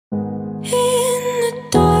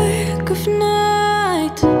of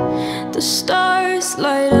night, the stars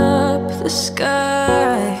light up the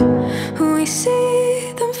sky. We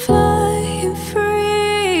see them flying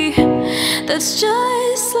free. That's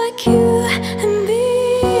just like you and me.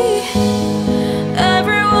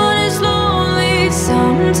 Everyone is lonely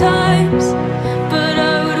sometimes, but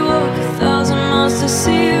I would walk 1,000 miles to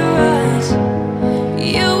see you rise.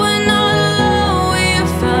 You are not alone,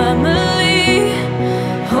 we're family.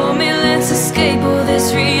 Hold me, let's escape all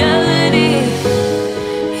this reality.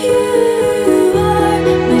 You are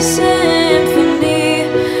my symphony.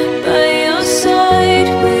 By your side,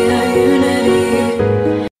 we are unity.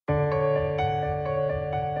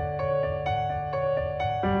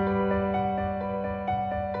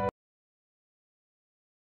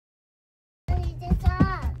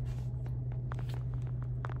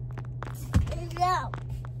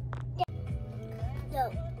 No.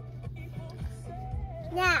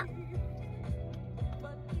 Now.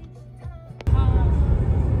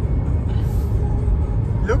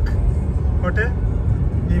 Look, hotel.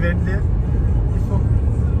 We went there before.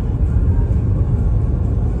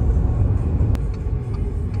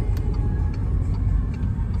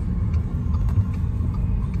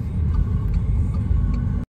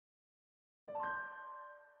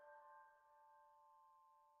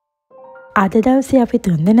 අද දවසේ අපි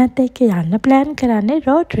තුන්දෙනාත් එක්ක යන්න plan කරන්නේ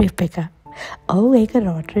road trip එක. ඔව් ඒක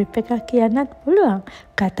road trip එකක් කියන්නත් පුළුවන්.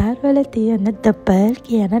 කතාර් වල තියෙන The Pearl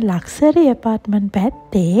කියන ලක්සරි ඇපාර්ට්මන්ට්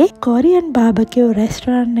පැත්තේ කොරියන් බාබකියු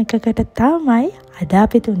රෙස්ටොරන්ට් එකකට තමයි අද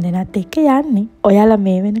අපි තුන්දෙනාත් එක්ක යන්නේ. ඔයාලා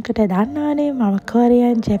මේ වෙනකොට දන්නවනේ මම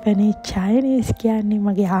කොරියන්, ජපනීස්, චයිනීස් කියන්නේ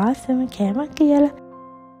මගේ ආසම කෑමක් කියලා.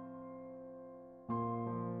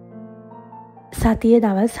 සතිය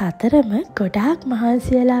දවස් 4ම ගොඩාක්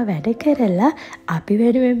මහන්සි වෙලා වැඩ කරලා අපි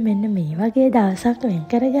වෙනුවෙන් මෙන්න මේ වගේ දවසක් වෙන්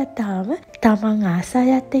කරගත්තාම තමන්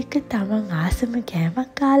ආසයත් එක්ක තමන් ආසම කෑමක්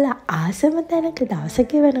කාලා ආසම තැනක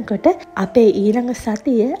දවසක වෙනකොට අපේ ඊළඟ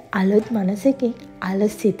සතිය අලුත් මනසකින්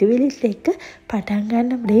අලුත් සිතුවිලිත් එක්ක පටන්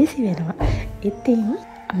ගන්න ලේසි වෙනවා. ඉතින්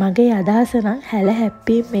මගේ අදහස නම් හැල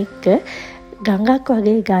හැප්පීම් එක්ක ගඟක්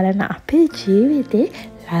වගේ ගලන අපේ ජීවිතේ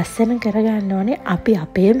ලස්සන කරගන්න ඕනේ අපි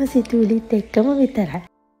අපේම සිතුවිලිත් එක්කම විතරයි.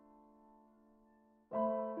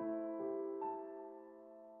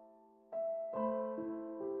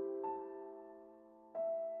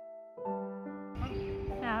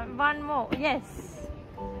 One more, yes.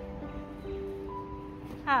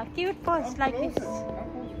 Cute pose like this.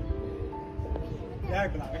 Yeah,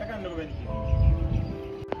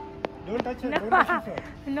 don't touch it.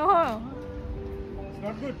 No. It's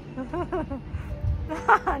not good.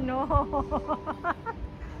 No.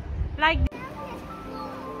 Like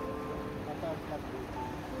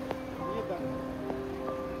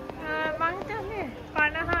මං හිතන්නේ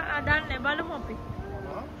 50 අදන්නේ බලමු අපි.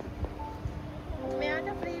 මෙයාට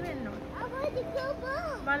ෆ්‍රී වෙන්න ඕන.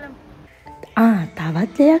 බලමු.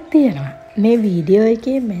 තවත් දෙයක් තියෙනවා. මේ වීඩියෝ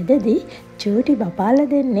එකේ මැදදී චූටි බබාලා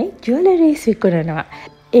දෙන්නේ ජුවලරිස් විකුණනවා.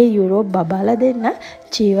 ඒ යුරෝප් බබාලා දෙන්න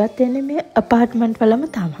ජීවත් වෙන්නේ මේ අපාර්ට්මන්ට් වලම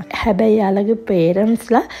තමයි. හැබැයි යාළගේ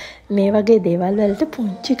පේරන්ට්ස්ලා මේ වගේ දේවල් වලට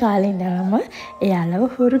පුංචි කාලේ ඉඳන්ම එයාලව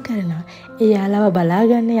හුරු කරනවා. එයාලව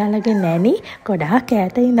බලාගන්න යාළගේ නැණි ගොඩාක්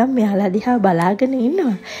ඈත ඉඳන් මෙයාලා දිහා බලාගෙන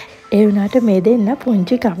ඉන්නවා. ඒ වුණාට මේ දෙන්න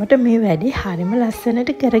පුංචි කමට මේ වැඩේ හරිම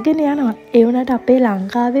ලස්සනට කරගෙන යනවා. ඒ වුණාට අපේ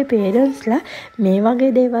ලංකාවේ පේරන්ට්ස්ලා මේ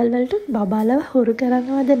වගේ දේවල් වලට බබාලව හුරු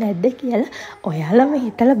කරනවද නැද්ද කියලා ඔයාලම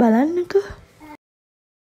හිතලා බලන්නකෝ.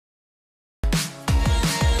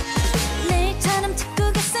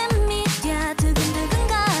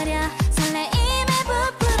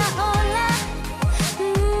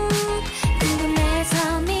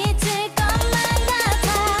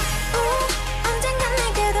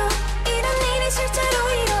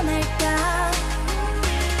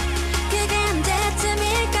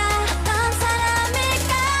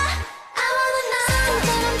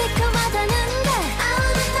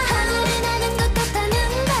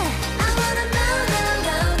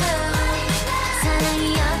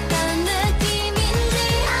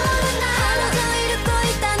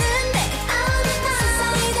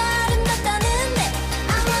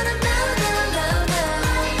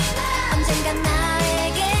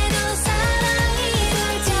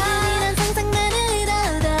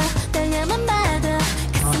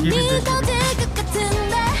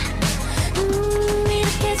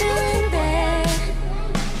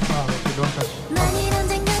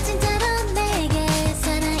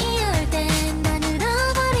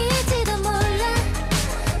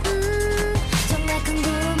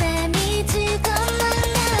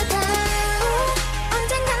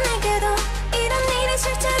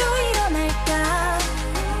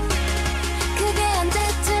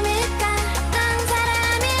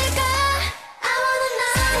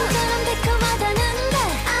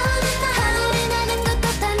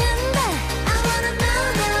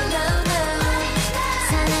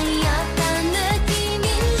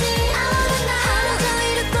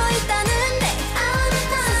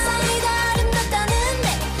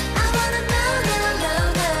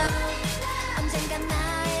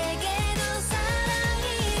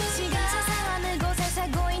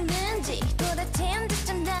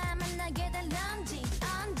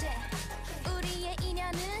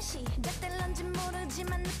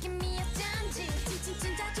 심심한 느낌이었던지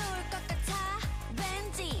진짜 좋을 것 같아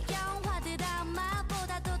왠지 영화들아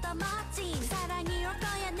맛보다도 더 멋진 사랑이 올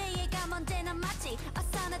거야 내가 언제나 맞지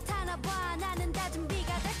어서 나타나봐 나는 다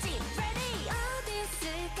준비가 됐지 Ready 어디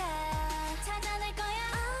있을까 찾아낼 거야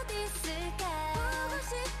어디 있을까 보고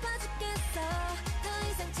싶어 죽겠어 더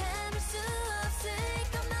이상 참을 수 없을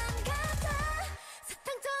것만 같아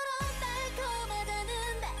사탕처럼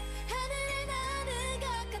달콤하다는데 하늘을 나는 것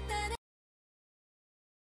같다는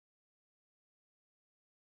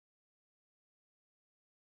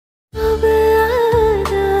अब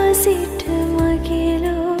आधा सीट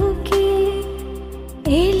मगिलोके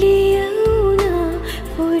एलियाना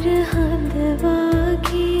पुरहंदवागे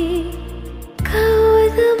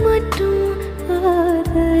खावद मटू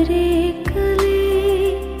आदरे कले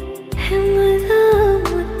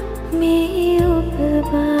हमदामत में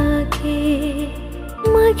उपबागे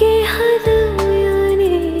मगे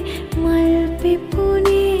हदयाने मल्पे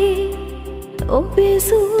पुने ओबे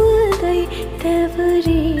सुदई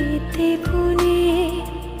तेवरी ते पुने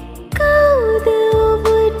काउद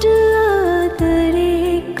ओबट आदरे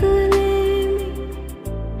कले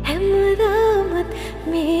हमदामत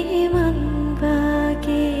में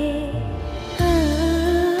मंबागे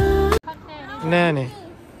Nani.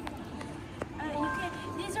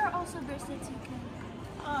 These are also bracelets you can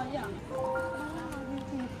yeah. No.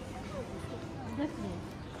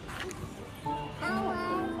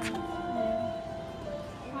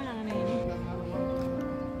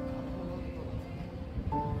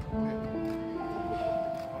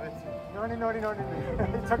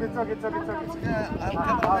 It's okay.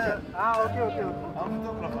 Okay. I'm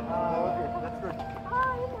photographer. Okay, that's good.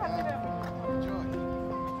 Enjoy.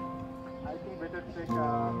 I think better to take a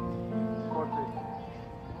portrait.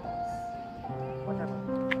 What happened?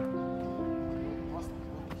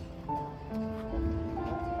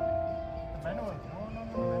 The manual? No,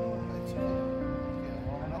 manual. It's okay.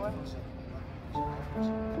 Yeah, Manual?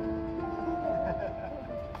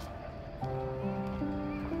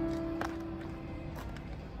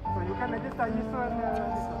 So you can adjust the ISO and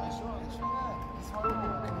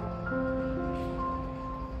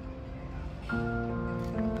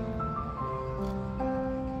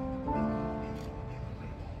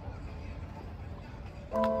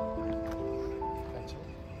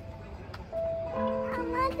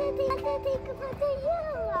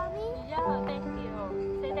Yeah, thank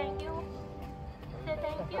you. Say thank you. Say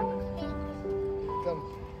thank you. Come.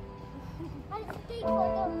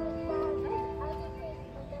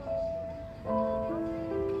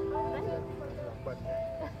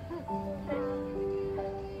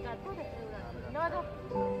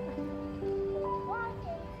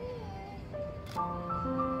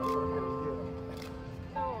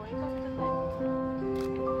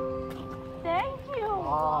 Thank you.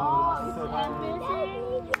 Wow, It's so amazing.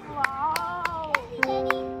 Wow.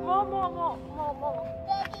 More.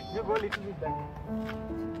 you go little bit back.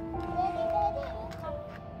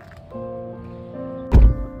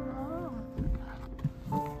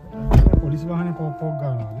 Police वाहने pop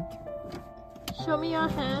गाना वाले. Show me your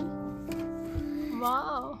hand.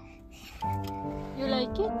 Wow. You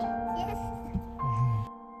like it?